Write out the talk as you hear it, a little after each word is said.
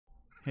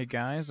Hey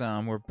guys,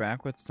 we're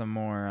back with some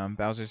more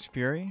Bowser's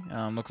Fury.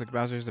 Looks like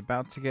Bowser's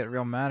about to get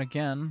real mad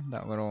again.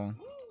 That little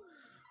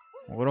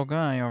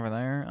guy over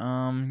there.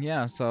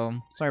 Yeah. So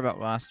sorry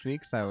about last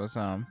week's. That was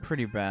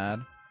pretty bad.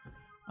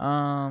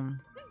 Um,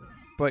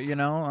 but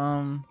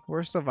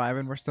we're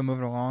surviving. We're still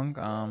moving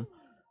along.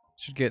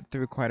 Should get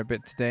through quite a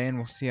bit today, and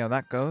we'll see how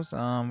that goes.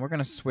 We're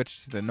gonna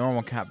switch to the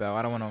normal cat bell.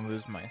 I don't want to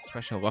lose my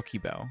special lucky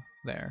bell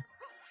there.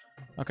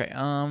 Okay,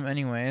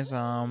 anyways,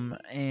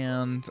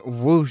 and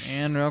whoosh.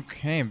 And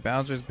okay,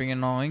 Bowser's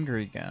being all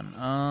angry again.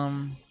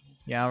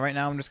 Yeah, right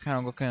now I'm just kind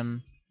of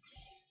looking.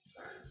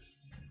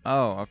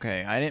 Oh,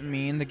 okay, I didn't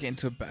mean to get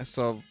into a.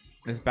 So,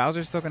 is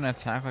Bowser still gonna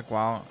attack like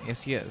while?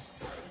 Yes, he is.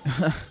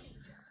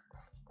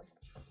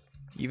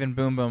 Even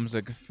Boom Boom's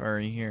a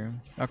furry here.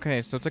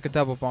 Okay, so it's like a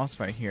double boss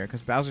fight here,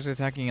 because Bowser's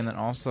attacking and then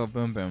also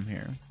Boom Boom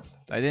here.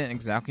 I didn't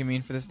exactly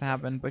mean for this to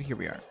happen, but here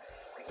we are.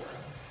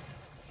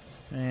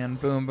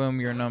 And Boom Boom,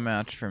 you're no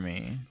match for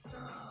me.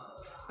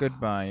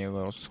 Goodbye, you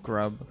little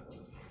scrub.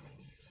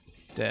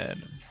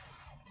 Dead.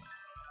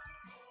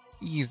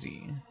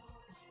 Easy.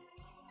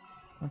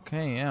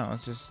 Okay, yeah,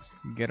 let's just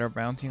get our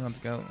bounty. Let's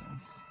go.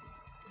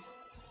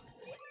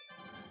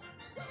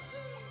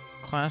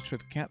 Clash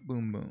with Cat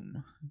Boom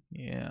Boom.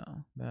 Yeah,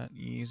 that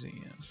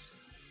easy is.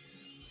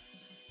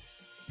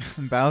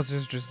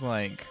 Bowser's just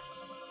like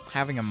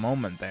having a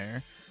moment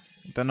there.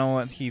 Don't know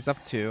what he's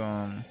up to.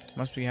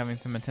 Must be having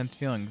some intense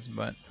feelings,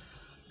 but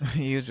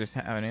he was just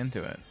having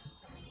into it.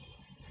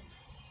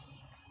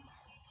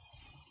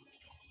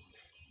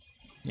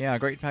 Yeah,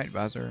 great fight,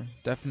 Bowser.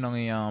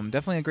 Definitely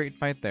a great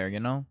fight there,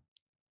 you know?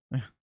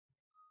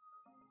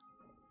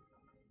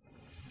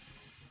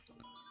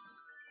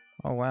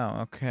 Oh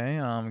wow, okay.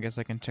 I guess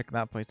I can check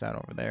that place out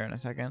over there in a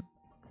second.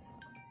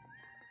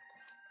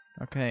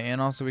 Okay, and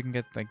also we can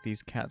get like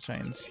these cat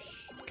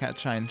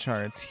shine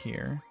shards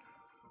here.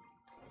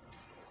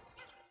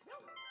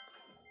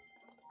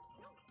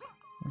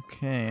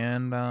 Okay,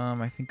 and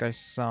I think I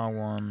saw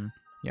one.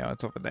 Yeah,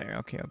 it's over there.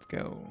 Okay, let's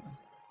go.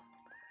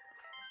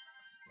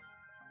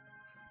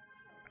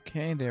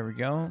 Okay, there we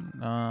go.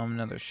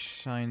 Another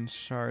shine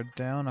shard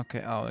down.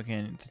 Okay, oh,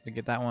 okay, to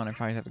get that one, I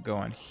probably have to go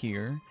on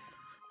here.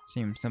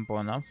 Seems simple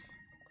enough.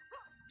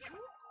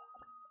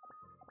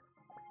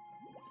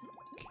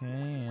 Okay,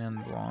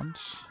 and launch.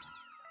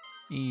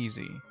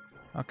 Easy.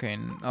 Okay,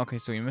 okay,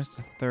 so we missed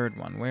the third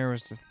one. Where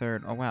was the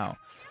third? Oh, wow.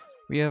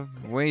 We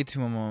have way too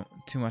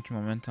much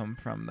momentum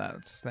from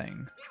that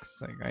thing.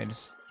 It's like I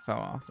just fell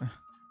off.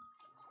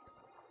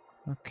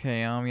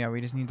 Okay, yeah,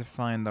 we just need to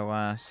find the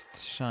last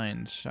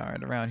shine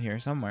shard around here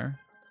somewhere.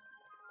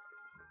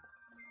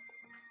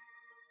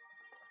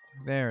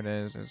 There it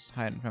is. It's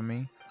hiding from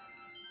me.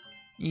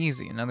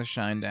 Easy, another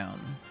shine down.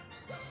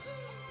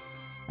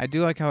 I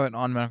do like how it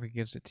automatically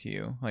gives it to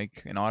you.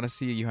 Like in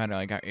Odyssey, you had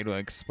to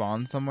like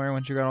spawn somewhere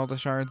once you got all the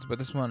shards, but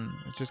this one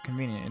it's just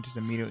convenient. It just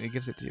immediately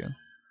gives it to you.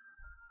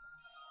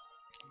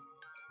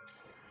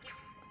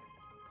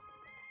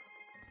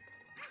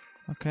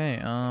 Okay,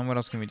 what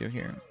else can we do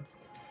here?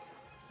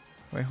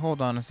 Wait, hold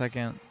on a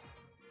second.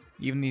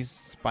 Even these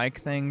spike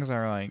things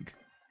are like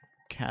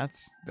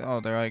cats. Oh,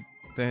 they're like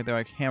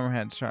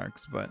hammerhead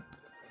sharks, but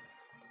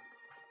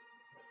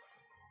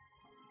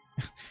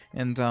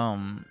and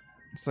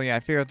so yeah,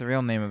 I figured out the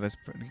real name of this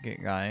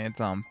guy.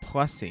 It's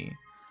Plussy,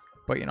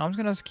 but I'm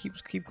just gonna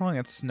keep calling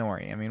it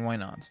Snorri. I mean, why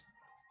not?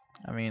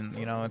 I mean,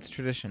 it's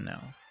tradition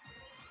now.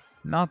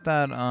 Not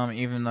that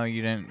even though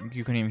you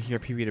couldn't even hear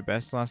PB the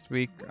best last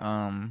week.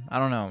 I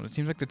don't know. It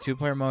seems like the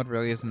two-player mode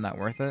really isn't that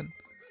worth it.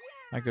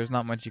 Like there's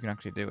not much you can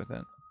actually do with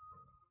it.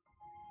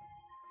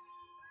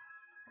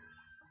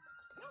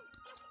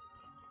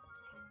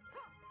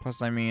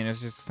 Plus, I mean,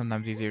 it's just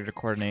sometimes easier to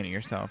coordinate it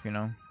yourself, you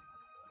know?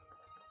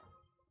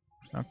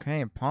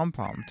 Okay,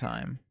 pom-pom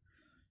time.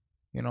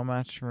 You don't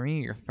match for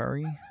me, you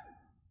furry.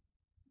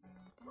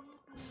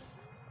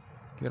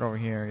 Get over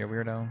here, you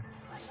weirdo.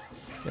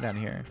 Get out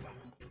of here.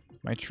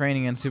 My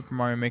training in Super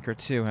Mario Maker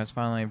 2 has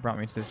finally brought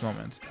me to this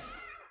moment.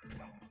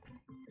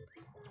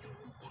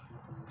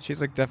 She's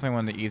like definitely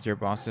one of the easier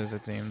bosses,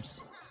 it seems.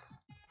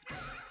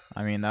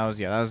 I mean, that was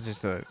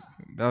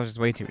just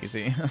way too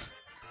easy.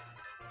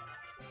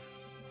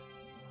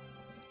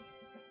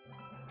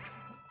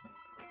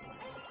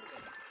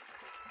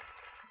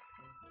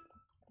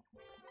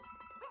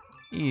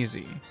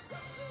 Easy.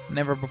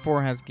 Never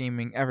before has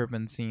gaming ever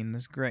been seen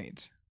this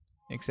great.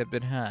 Except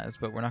it has,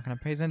 but we're not going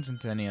to pay attention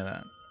to any of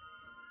that.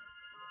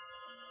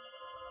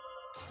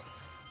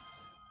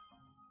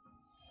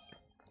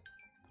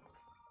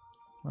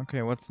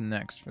 Okay, what's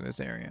next for this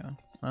area?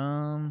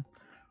 Yeah,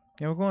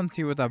 we'll go and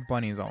see what that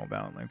bunny's all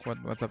about. Like,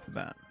 what's up with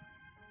that?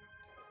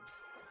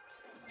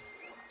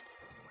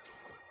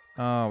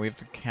 Oh, we have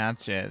to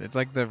catch it. It's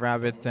like the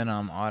rabbits in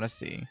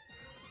Odyssey,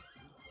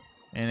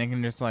 and it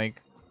can just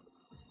like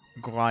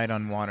glide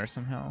on water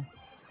somehow.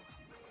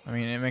 I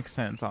mean, it makes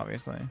sense,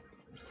 obviously.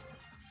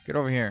 Get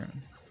over here.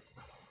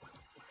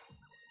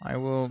 I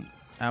will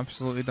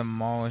absolutely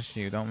demolish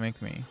you. Don't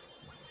make me.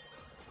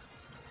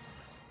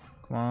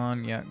 Come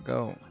on, yeah,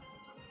 go.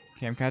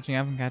 Okay, I'm catching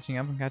up, I'm catching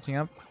up, I'm catching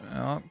up.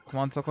 Oh, come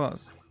on, so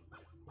close.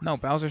 No,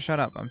 Bowser, shut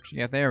up.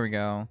 Yeah, there we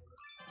go.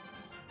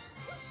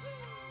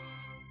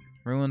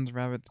 Ruins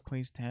Rabbit's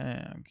place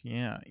tag.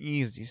 Yeah,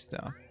 easy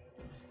stuff.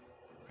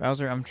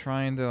 Bowser, I'm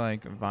trying to,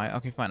 like,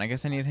 okay, fine. I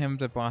guess I need him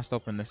to blast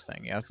open this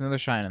thing. Yeah, there's another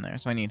shine in there,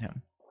 so I need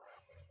him.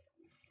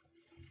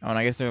 Oh, and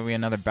I guess there will be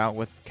another bout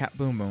with Cat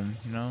Boom Boom,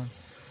 you know?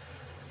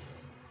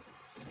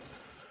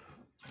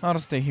 I'll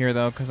just stay here,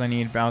 though, because I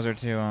need Bowser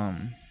to,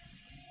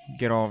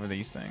 get all over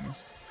these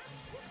things.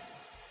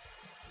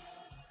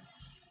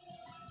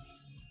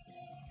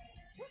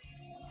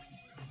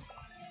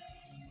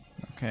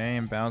 Okay,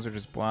 and Bowser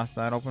just blasts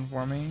that open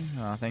for me.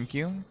 Thank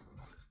you.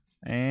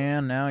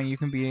 And now you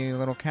can be a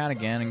little cat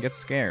again and get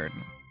scared.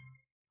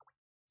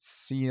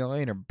 See you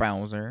later,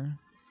 Bowser.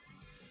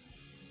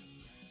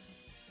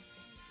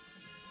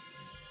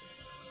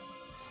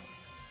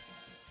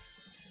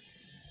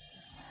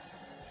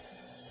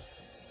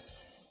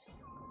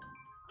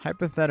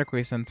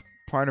 Hypothetically, since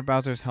part of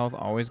Bowser's health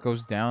always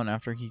goes down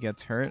after he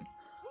gets hurt,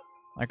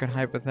 I could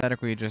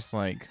hypothetically just,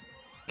 like,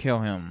 kill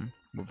him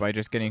by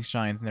just getting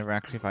shines, never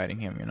actually fighting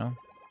him, you know?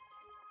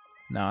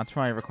 No, it's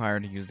probably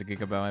required to use the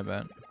Giga Bell, I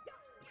bet.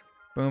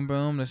 Boom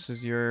Boom, this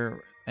is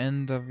your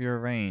end of your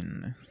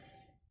reign.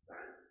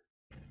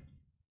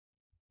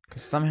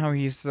 Because somehow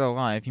he's still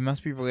alive. He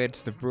must be related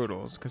to the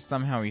Brutals, because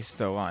somehow he's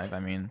still alive. I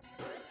mean,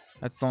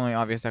 that's the only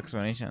obvious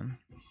explanation.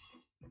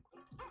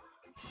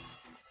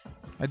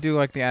 I do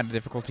like the added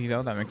difficulty,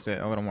 though. That makes it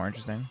a little more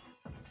interesting.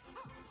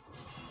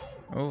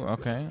 Oh,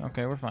 okay.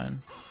 Okay, we're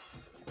fine.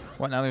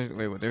 What now?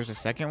 Wait, there's a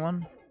second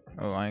one?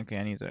 Oh, okay,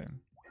 I need to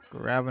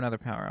grab another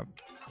power-up.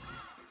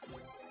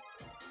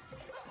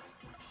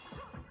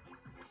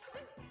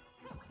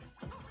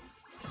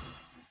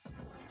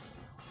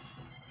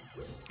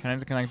 Can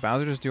like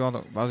Bowser just do all the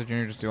Bowser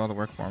Jr. just do all the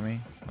work for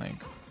me? Like,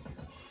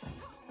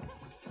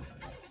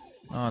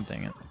 oh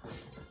dang it.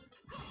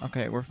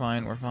 Okay, we're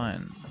fine. We're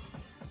fine.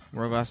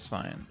 We're less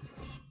fine.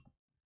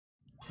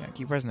 Yeah,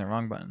 keep pressing the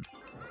wrong button.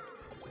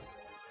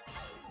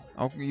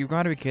 Oh, you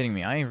gotta be kidding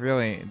me! I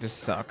really just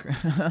suck.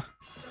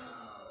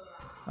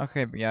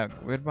 Okay, but yeah,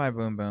 goodbye,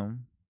 Boom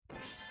Boom.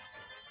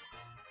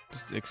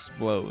 Just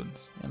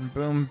explodes and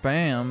boom,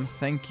 bam!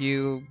 Thank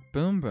you,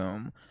 Boom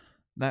Boom.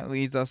 That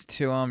leads us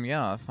to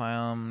yeah, if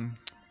I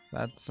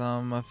that's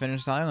a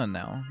finished island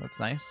now. That's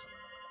nice.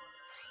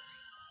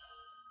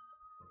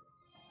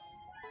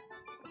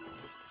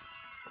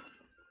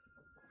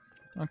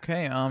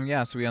 Okay,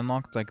 yeah, so we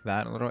unlocked like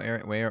that little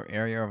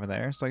area over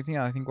there. So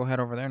yeah, I think we'll head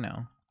over there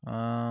now.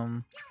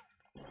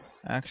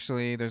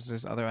 Actually, there's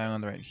this other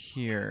island right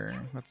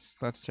here.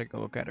 Let's take a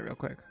look at it real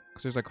quick,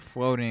 cause there's like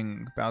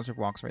floating Bowser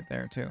blocks right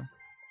there too.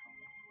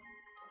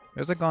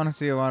 There's like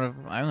honestly a lot of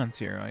islands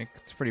here. Like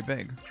it's pretty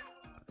big.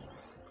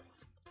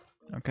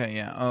 Okay,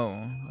 yeah.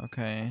 Oh,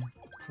 okay.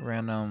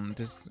 Random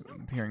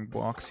disappearing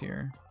blocks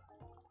here.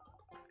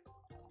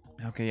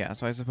 Okay, yeah,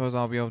 so I suppose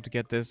I'll be able to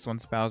get this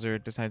once Bowser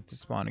decides to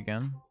spawn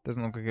again.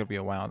 Doesn't look like it'll be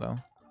a while, though.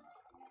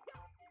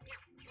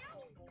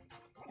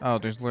 Oh,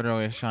 there's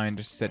literally a shine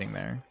just sitting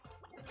there.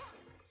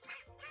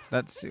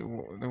 Let's see,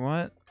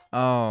 what?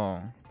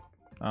 Oh.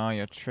 Oh,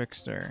 you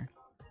trickster.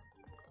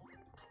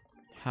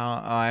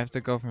 How? Oh, I have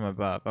to go from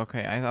above.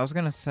 Okay, I was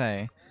gonna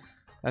say,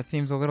 that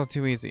seems a little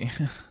too easy.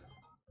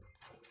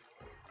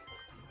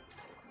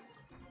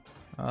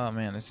 Oh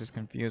man, this is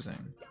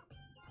confusing.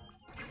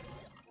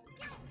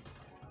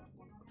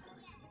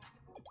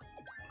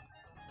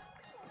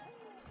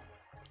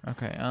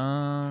 Okay,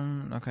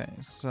 okay,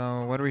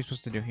 so what are we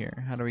supposed to do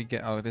here? How do we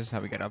get, oh, this is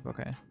how we get up,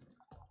 okay.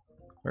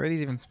 Where are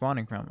these even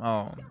spawning from?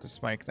 Oh, the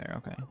spike there,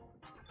 okay.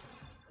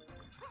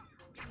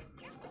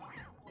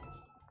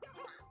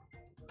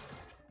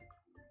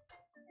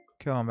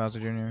 Kill him, Bowser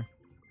Jr.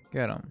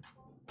 Get him.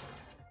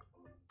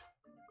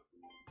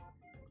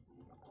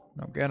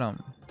 No, get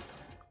him.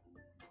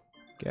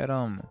 Get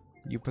him.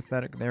 You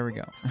pathetic, there we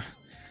go.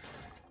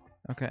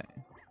 Okay.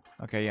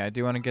 Okay, yeah, I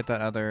do want to get that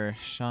other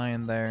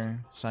shine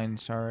there. Shine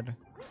shard.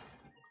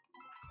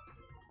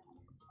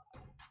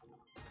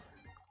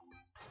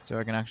 Is there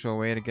like an actual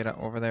way to get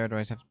over there? Do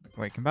I just have to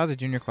wait, can Bowser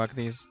Jr. collect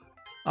these?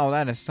 Oh,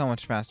 that is so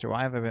much faster.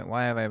 Why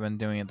have I been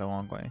doing it the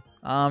long way?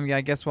 Yeah,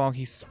 I guess while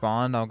he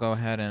spawned, I'll go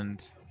ahead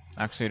and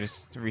actually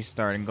just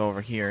restart and go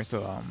over here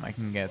so I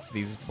can get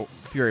these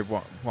Fury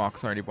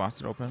blocks already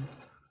blasted open.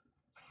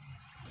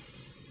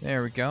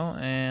 There we go,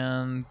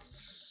 and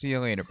see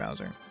you later,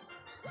 Bowser.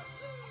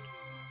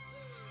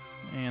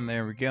 And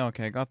there we go.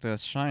 Okay, I got the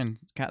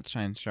cat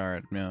shine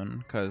shard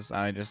moon because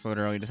I just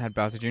literally just had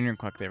Bowser Jr.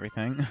 collect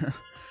everything.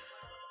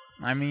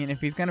 I mean,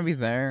 if he's gonna be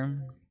there,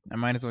 I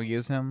might as well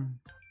use him.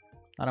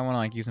 I don't want to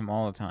like use him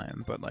all the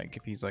time, but like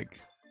if he's like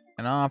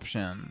an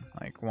option,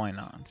 like why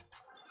not?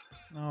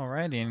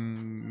 Alrighty,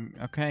 and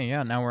okay,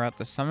 yeah, now we're at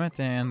the summit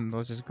and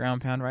let's just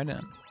ground pound right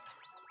in.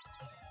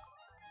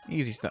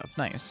 Easy stuff,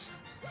 nice.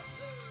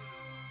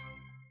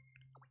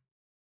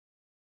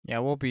 Yeah,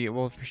 we'll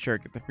for sure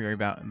get the Fury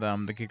about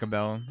the Giga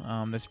Bell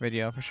this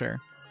video for sure.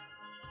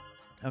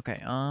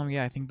 Okay,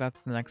 yeah, I think that's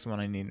the next one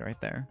I need right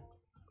there.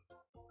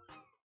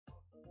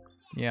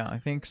 Yeah, I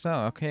think so.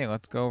 Okay,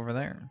 let's go over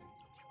there.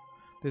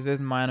 This is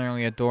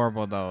minorly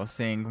adorable, though,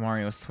 seeing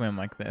Mario swim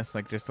like this.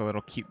 Like, just a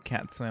little cute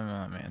cat swim.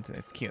 Oh, man,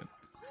 it's cute.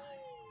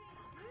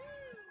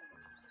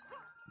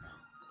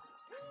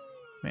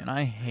 Man,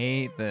 I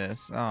hate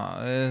this. Oh,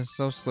 it is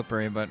so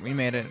slippery, but we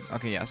made it.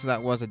 Okay, yeah, so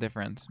that was a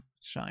different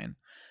shine.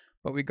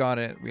 But we got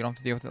it. We don't have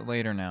to deal with it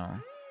later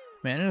now.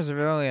 Man, it is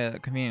really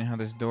convenient how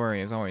this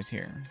Dory is always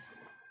here.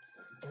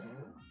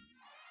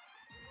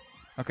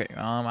 Okay,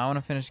 I want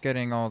to finish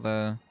getting all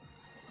the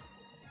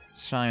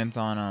shines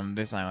on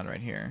this island right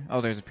here.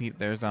 Oh, there's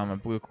a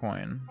blue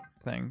coin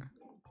thing.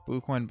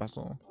 Blue coin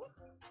bustle.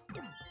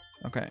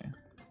 Okay.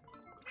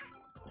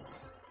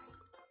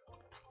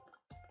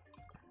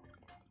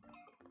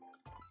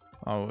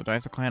 Oh, do I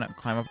have to climb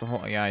up the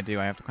whole? Yeah, I do.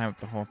 I have to climb up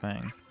the whole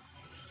thing.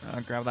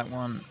 Grab that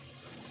one.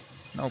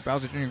 No,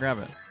 Bowser Jr., grab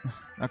it.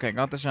 Okay,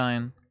 got the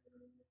shine.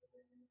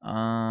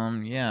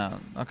 Yeah.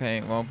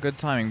 Okay, well, good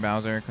timing,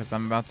 Bowser, because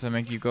I'm about to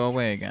make you go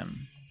away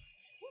again.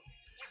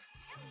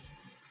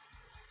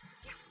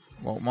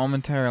 Well,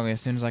 momentarily, as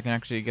soon as I can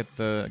actually get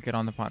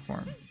on the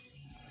platform.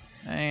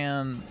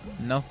 And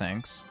no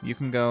thanks. You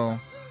can go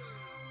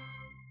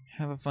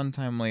have a fun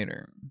time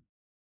later.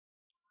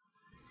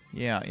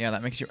 Yeah,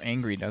 that makes you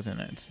angry, doesn't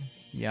it?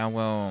 Yeah,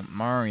 well,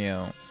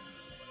 Mario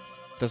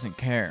doesn't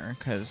care,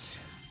 because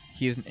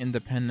he's an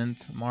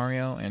independent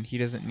Mario, and he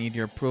doesn't need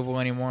your approval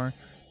anymore.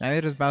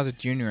 Neither does Bowser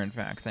Jr., in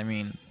fact. I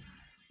mean,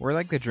 we're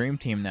like the dream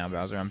team now,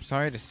 Bowser. I'm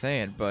sorry to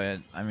say it, but,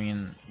 I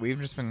mean, we've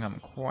just become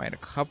quite a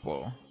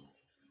couple.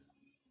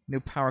 New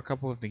power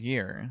couple of the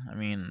year. I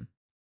mean,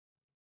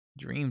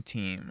 dream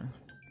team.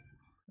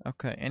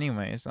 Okay,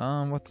 anyways,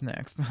 what's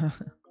next?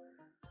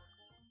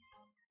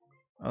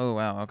 Oh,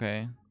 wow,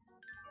 okay.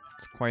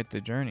 It's quite the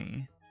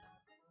journey.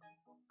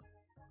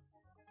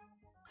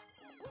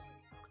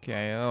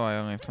 Okay, oh, I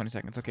only have 20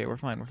 seconds. Okay, we're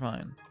fine, we're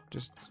fine.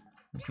 Just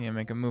need to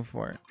make a move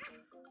for it.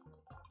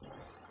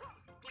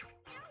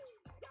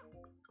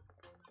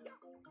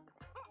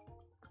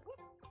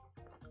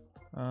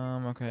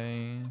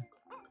 Okay.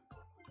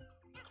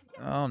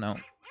 Oh, no.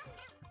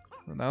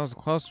 That was a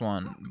close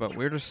one, but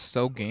we're just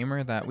so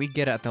gamer that we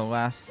get at the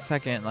last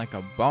second like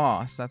a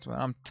boss. That's what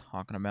I'm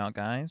talking about,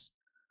 guys.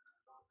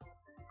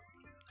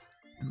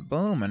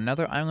 Boom,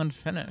 another island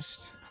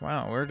finished.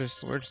 Wow, we're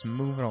just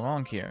moving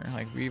along here.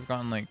 Like we've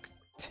gotten like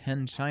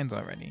 10 shines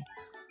already.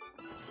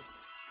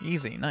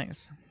 Easy,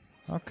 nice.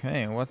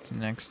 Okay, what's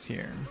next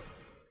here?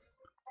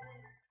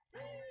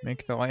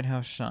 Make the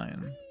lighthouse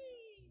shine.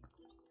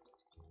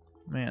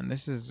 Man,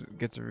 this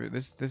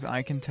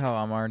I can tell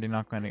I'm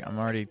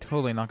already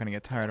totally not gonna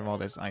get tired of all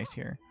this ice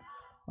here.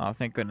 Oh,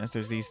 thank goodness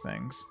there's these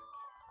things.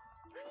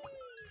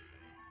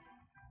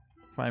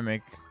 Probably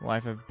make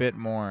life a bit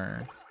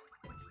more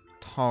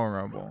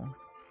tolerable.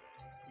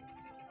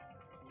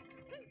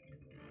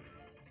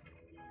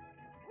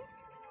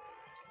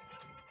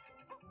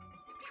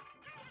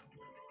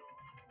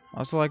 I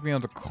also like being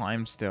able to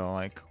climb still,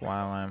 like,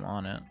 while I'm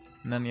on it.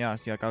 And then, yeah,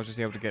 see, like, I was just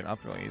able to get up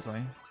really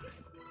easily.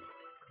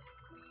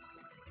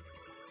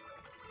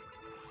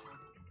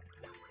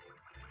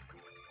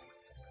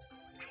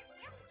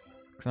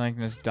 So I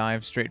can just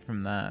dive straight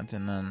from that,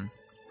 and then...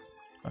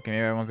 Okay,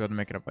 maybe I won't be able to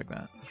make it up like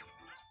that.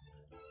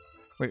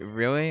 Wait,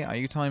 really? Are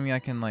you telling me I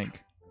can,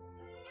 like...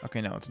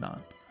 Okay, no, it's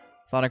not.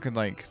 Thought I could,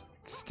 like,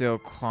 still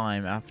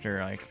climb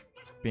after, like,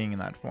 being in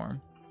that form.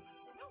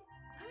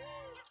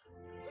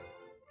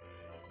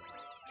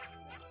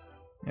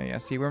 Yeah,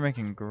 see, we're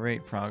making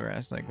great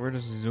progress. Like, we're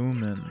just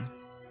zooming.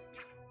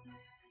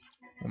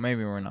 Well,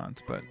 maybe we're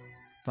not, but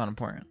it's not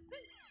important.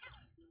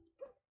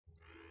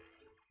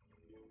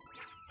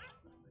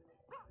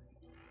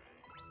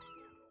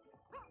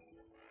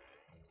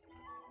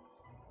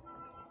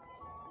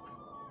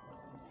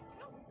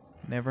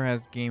 Never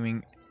has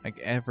gaming, like,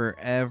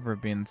 ever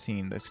been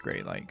seen this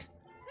great. Like,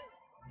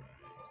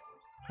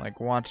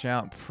 watch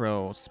out,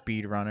 pro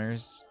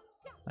speedrunners.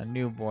 A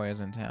new boy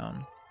is in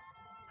town.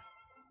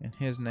 And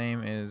his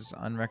name is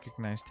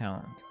Unrecognized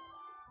Talent.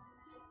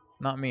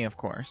 Not me, of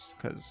course,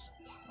 because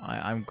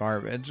I'm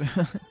garbage.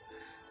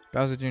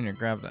 Bowser Jr.,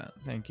 grab that.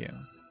 Thank you.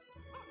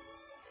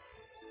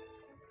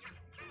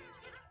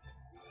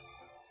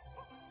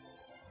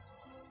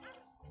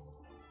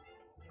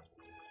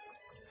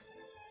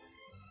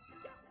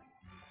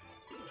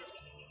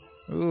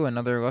 Ooh,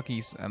 another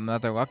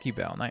lucky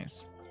bell.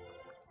 Nice.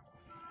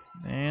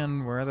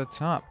 And we're at the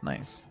top.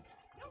 Nice.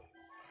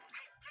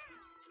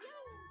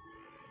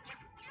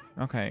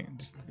 Okay,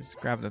 just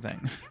grab the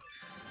thing.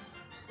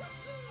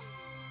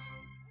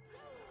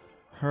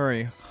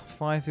 Hurry,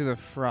 fly through the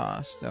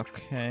frost.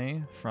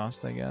 Okay,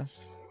 frost, I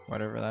guess.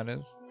 Whatever that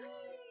is.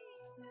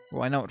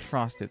 Well, I know what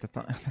frost is. That's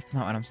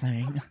not what I'm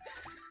saying.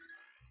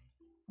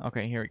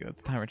 Okay, here we go. It's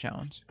a timer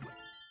challenge.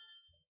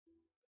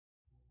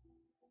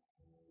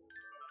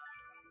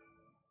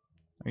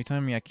 Are you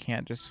telling me I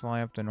can't just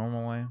fly up the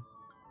normal way?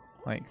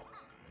 Like,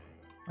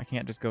 I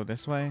can't just go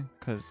this way?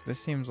 Because this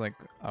seems like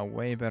a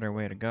way better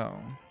way to go.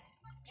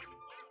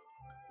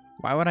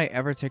 Why would I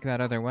ever take that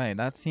other way?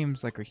 That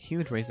seems like a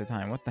huge waste of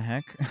time. What the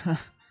heck?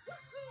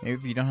 Maybe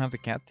if you don't have the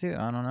Katsu?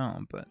 I don't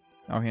know, but...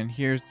 Okay, and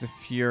here's the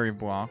Fury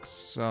blocks,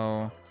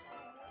 so...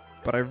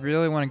 But I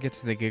really want to get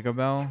to the Giga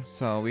Bell,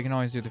 so we can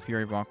always do the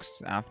Fury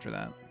blocks after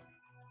that.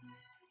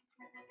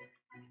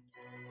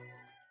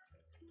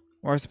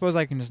 Or I suppose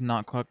I can just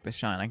not collect the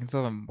shine. I can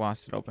still have them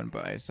blasted open,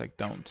 but I just like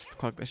don't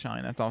collect the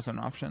shine. That's also an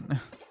option.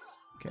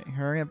 Okay,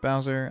 hurry up,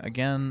 Bowser.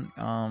 Again,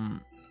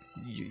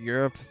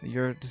 you're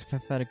this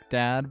pathetic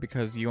dad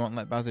because you won't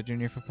let Bowser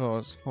Jr.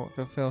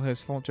 fulfill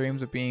his full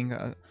dreams of being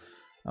a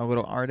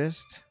little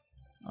artist.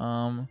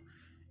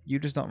 You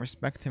just don't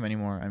respect him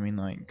anymore. I mean,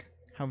 like,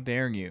 how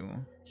dare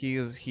you? He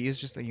is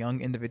just a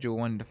young individual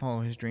wanting to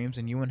follow his dreams,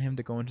 and you want him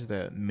to go into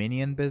the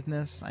minion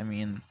business? I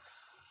mean,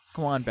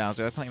 come on,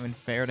 Bowser. That's not even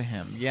fair to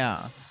him.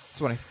 Yeah,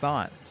 that's what I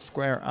thought.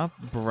 Square up,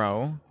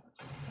 bro.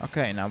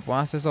 Okay, now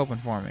blast this open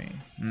for me,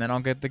 and then I'll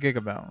get the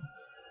Giga Bell.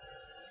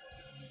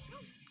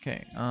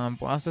 Okay,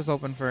 blast this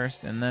open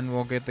first, and then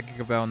we'll get the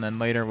Giga Bell, and then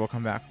later we'll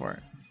come back for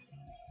it.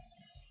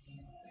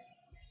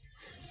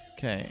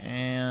 Okay,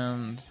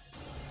 and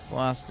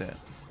blast it.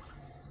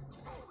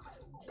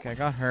 Okay, I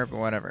got hurt, but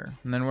whatever.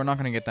 And then we're not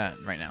gonna get that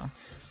right now.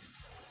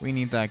 We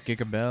need that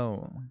Giga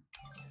Bell.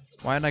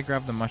 Why did I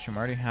grab the mushroom? I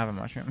already have a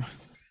mushroom.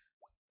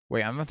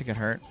 Wait, I'm about to get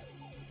hurt.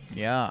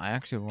 Yeah, I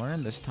actually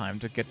learned this time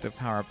to get the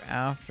power up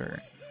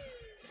after.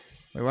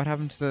 Wait, what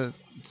happened to the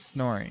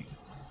Snorri?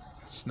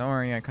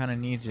 Snorri, I kind of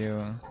need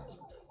you.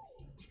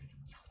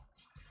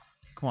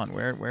 Come on,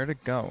 where to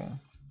go?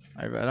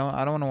 I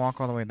don't want to walk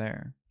all the way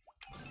there.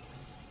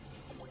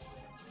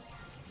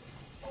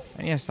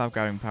 I need to stop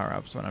grabbing power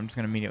ups, but I'm just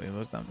gonna immediately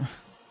lose them.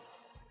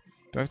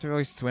 Do I have to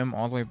really swim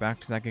all the way back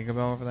to that Giga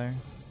Bell over there?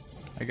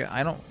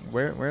 I don't.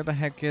 Where the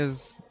heck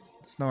is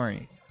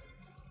Snorri?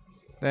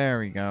 There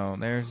we go.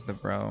 There's the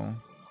bro.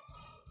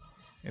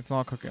 It's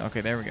all cooking.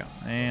 Okay, there we go.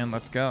 And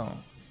let's go.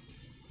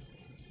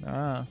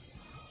 Ah.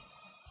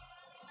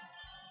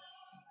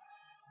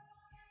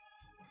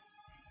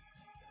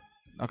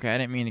 Okay, I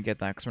didn't mean to get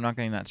that because we're not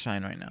getting that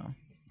shine right now.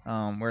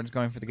 We're just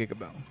going for the Giga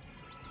Bell.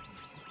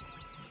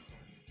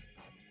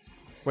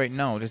 Wait,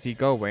 no. Does he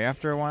go away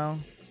after a while?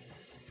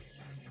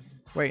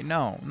 Wait,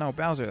 no. No,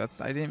 Bowser.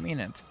 I didn't mean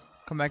it.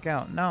 Come back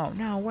out.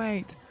 No,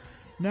 wait.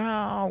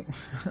 No.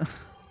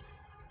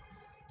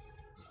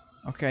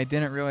 Okay, I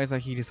didn't realize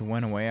that he just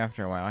went away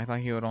after a while. I thought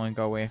he would only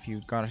go away if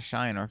you got a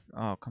shine or...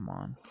 Oh, come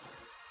on.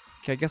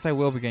 Okay, I guess I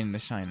will be getting the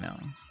shine now.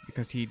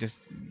 Because he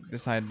just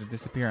decided to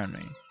disappear on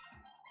me.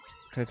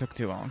 Because it took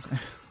too long.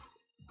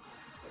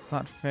 It's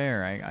not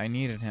fair. I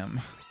needed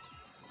him.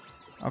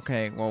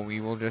 Okay, well,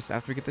 we will just...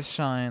 After we get the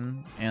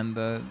shine and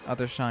the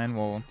other shine,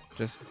 we'll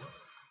just...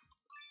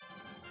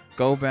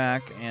 go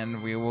back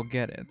and we will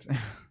get it.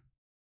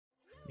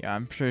 Yeah,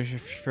 I'm pretty sure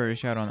Fury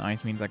Shadow on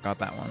Ice means I got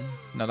that one.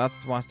 No,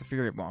 that's the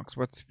Fury box.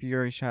 What's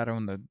Fury Shadow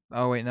in the...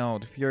 Oh, wait, no.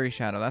 The Fury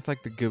Shadow. That's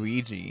like the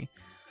Luigi.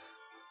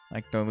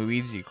 Like the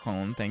Luigi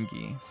clone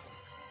thingy.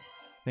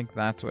 I think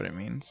that's what it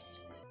means.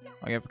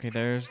 Oh, yep. Okay,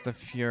 there's the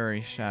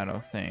Fury Shadow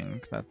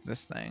thing. That's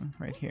this thing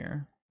right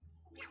here.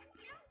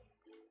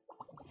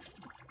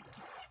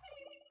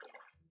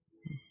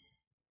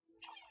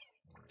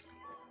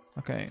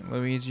 Okay,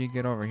 Luigi,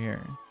 get over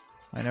here.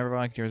 I never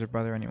liked you as a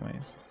brother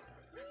anyways.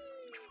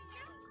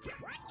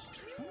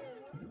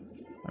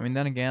 I mean,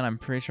 then again, I'm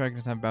pretty sure I can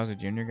just have Bowser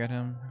Jr. get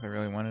him if I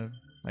really wanted.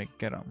 Like,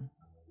 get him.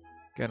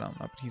 Get him.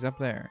 He's up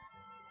there.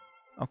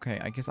 Okay,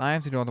 I guess I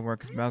have to do all the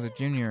work because Bowser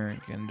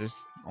Jr. can just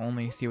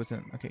only see what's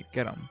in... Okay,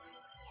 get him.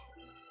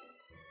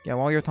 Yeah,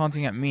 while you're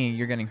taunting at me,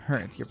 you're getting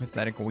hurt, you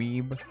pathetic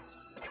weeb.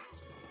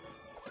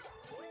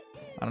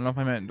 I don't know if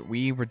I meant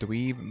weeb or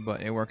dweeb,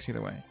 but it works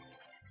either way.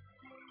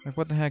 Like,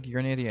 what the heck?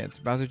 You're an idiot.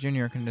 Bowser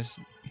Jr. can just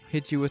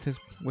hit you with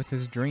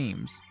his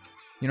dreams.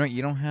 You know what?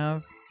 You don't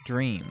have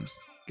dreams.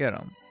 Get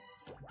him.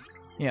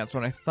 Yeah, that's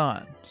what I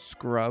thought.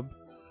 Scrub.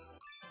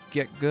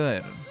 Get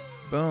good.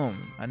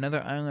 Boom.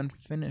 Another island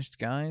finished,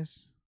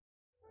 guys.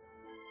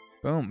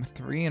 Boom.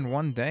 3 in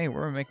 1 day.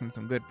 We're making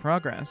some good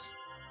progress.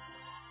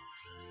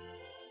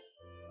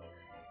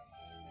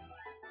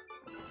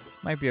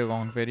 Might be a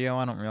long video.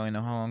 I don't really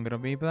know how long it'll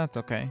be, but that's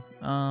okay.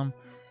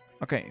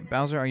 Okay,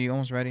 Bowser, are you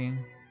almost ready?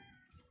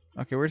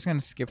 Okay, we're just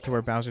gonna skip to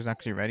where Bowser's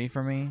actually ready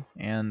for me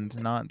and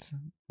not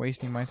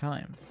wasting my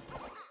time.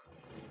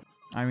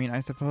 I mean, I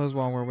suppose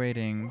while we're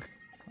waiting,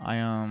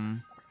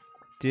 I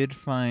did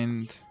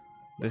find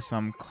this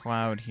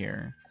cloud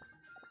here.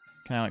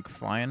 Can I like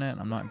fly in it?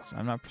 I'm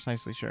not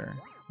precisely sure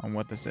on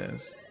what this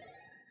is.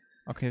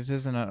 Okay, this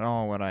isn't at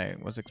all what I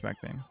was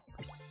expecting.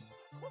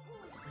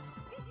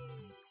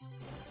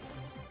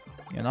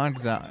 Yeah,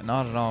 not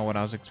at all what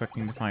I was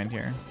expecting to find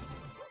here.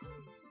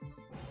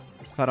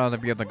 Thought I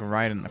would be able to like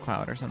ride in the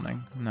cloud or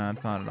something. No,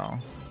 it's not at all.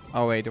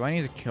 Oh wait, do I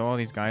need to kill all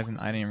these guys and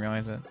I didn't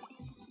realize it?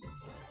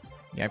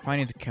 Yeah, I probably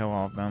need to kill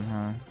all of them,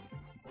 huh?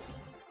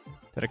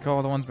 Did I kill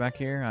all the ones back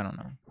here? I don't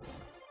know.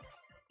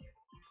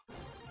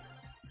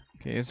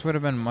 Okay, this would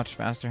have been much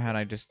faster had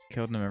I just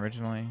killed them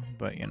originally,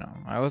 but you know,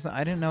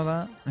 I didn't know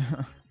that.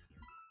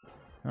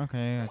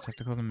 Okay, I just have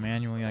to kill them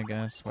manually, I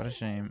guess. What a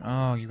shame.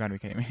 Oh, you gotta be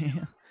kidding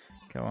me.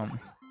 Kill them.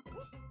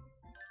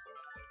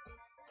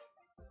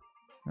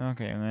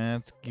 Okay,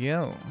 let's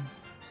go.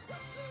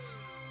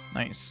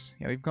 Nice.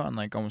 Yeah, we've gotten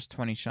like almost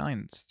 20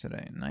 shines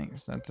today.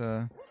 Nice. That's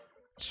a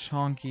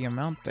chunky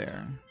amount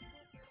there.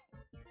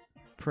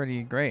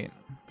 Pretty great.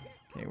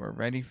 Okay, we're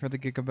ready for the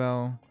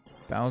Gigabell.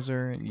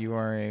 Bowser, you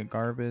are a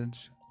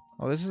garbage.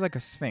 Oh, this is like a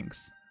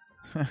sphinx.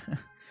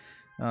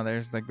 Oh,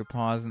 there's like the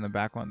paws and the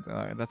back ones.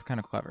 That's kind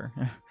of clever.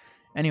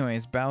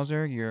 Anyways,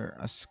 Bowser, you're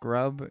a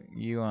scrub.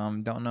 You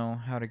don't know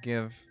how to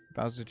give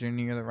Bowser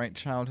Jr. the right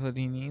childhood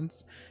he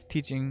needs.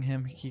 Teaching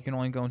him he can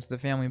only go into the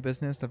family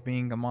business of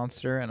being a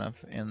monster and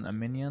a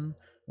minion.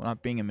 Well,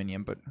 not being a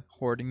minion, but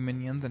hoarding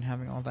minions and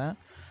having all that.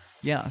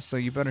 Yeah, so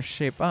you better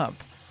shape up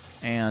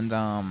and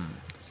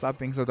stop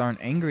being so darn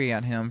angry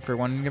at him for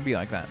wanting to be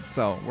like that.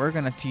 So we're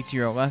gonna teach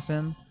you a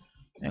lesson,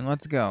 and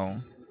let's go.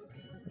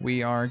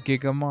 We are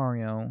Giga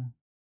Mario.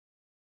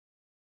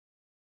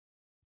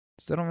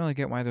 Still don't really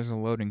get why there's a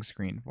loading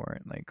screen for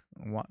it. Like,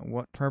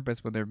 what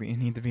purpose would there be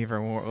need to be for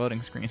a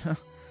loading screen?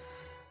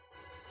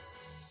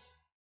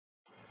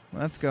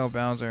 Let's go,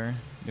 Bowser.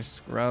 Just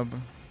scrub.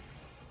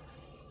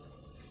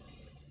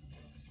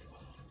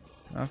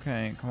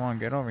 Okay, come on,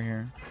 get over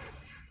here.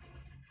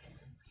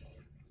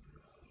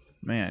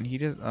 Man, he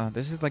just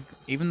this is like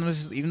even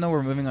though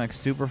we're moving like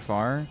super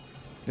far,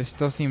 this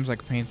still seems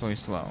like painfully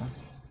slow.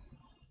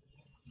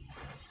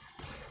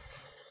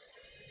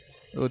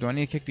 Oh, do I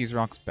need to kick these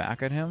rocks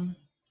back at him?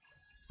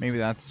 Maybe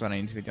that's what I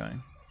need to be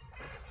doing.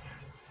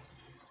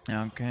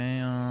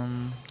 Okay,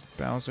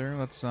 Bowser,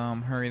 let's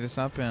hurry this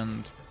up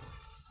and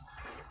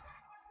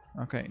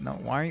okay, no,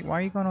 why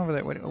are you going over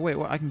there? Wait,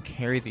 what? I can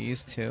carry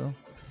these too.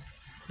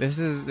 This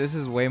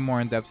is way more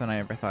in depth than I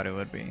ever thought it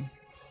would be.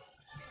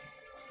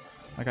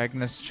 Like I can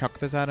just chuck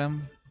this at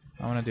him.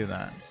 I want to do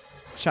that.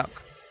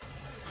 Chuck.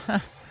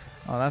 Oh,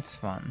 that's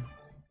fun.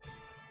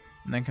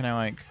 And then can I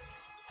like?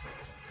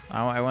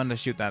 I wanted to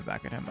shoot that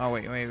back at him. Oh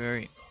wait.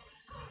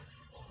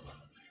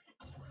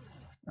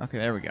 Okay,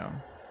 there we go.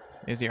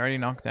 Is he already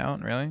knocked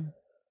out? Really?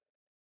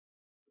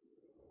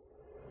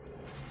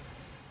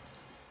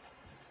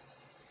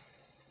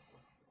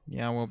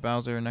 Yeah, well,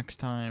 Bowser, next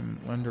time,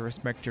 learn to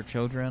respect your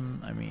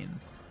children. I mean,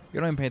 you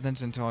don't even pay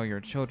attention to all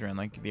your children.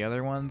 Like, the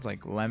other ones,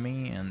 like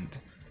Lemmy and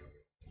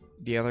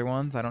the other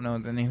ones. I don't know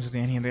the names of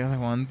any of the other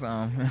ones.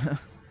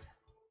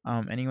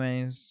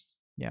 Anyways,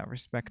 yeah,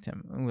 respect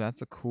him. Ooh,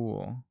 that's a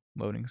cool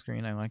loading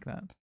screen. I like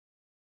that.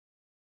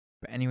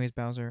 But anyways,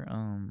 Bowser,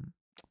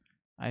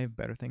 I have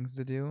better things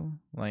to do.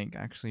 Like,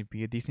 actually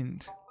be a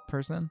decent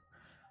person.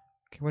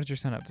 Okay, what did your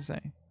son have to say?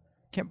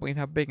 Can't believe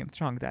how big and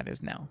strong Dad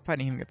is now.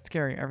 Fighting him gets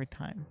scarier every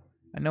time.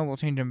 I know we'll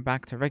change him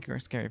back to regular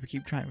scary if we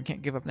keep trying. We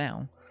can't give up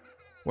now.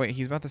 Wait,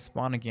 he's about to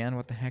spawn again?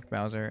 What the heck,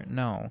 Bowser?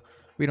 No,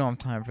 we don't have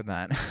time for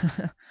that.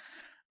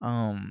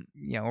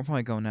 Yeah, we'll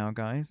probably go now,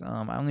 guys.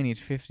 I only need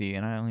 50,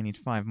 and I only need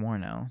 5 more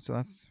now, so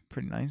that's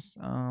pretty nice.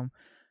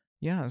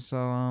 Yeah, so,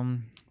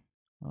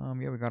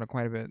 yeah, we got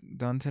quite a bit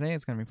done today.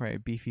 It's gonna be probably a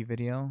beefy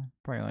video.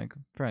 Probably, like,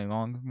 fairly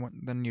long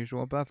than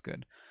usual, but that's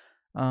good.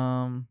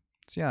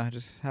 So yeah,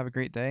 just have a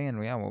great day,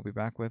 and yeah, we'll be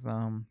back with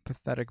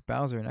pathetic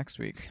Bowser next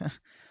week.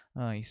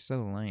 He's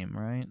so lame,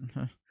 right?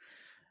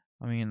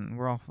 I mean,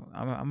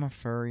 I'm a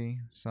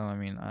furry, so I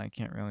mean, I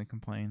can't really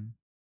complain.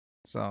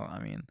 So I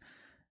mean,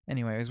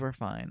 anyways, we're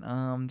fine.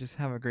 Just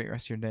have a great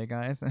rest of your day,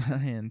 guys,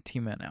 and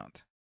T-Man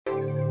out.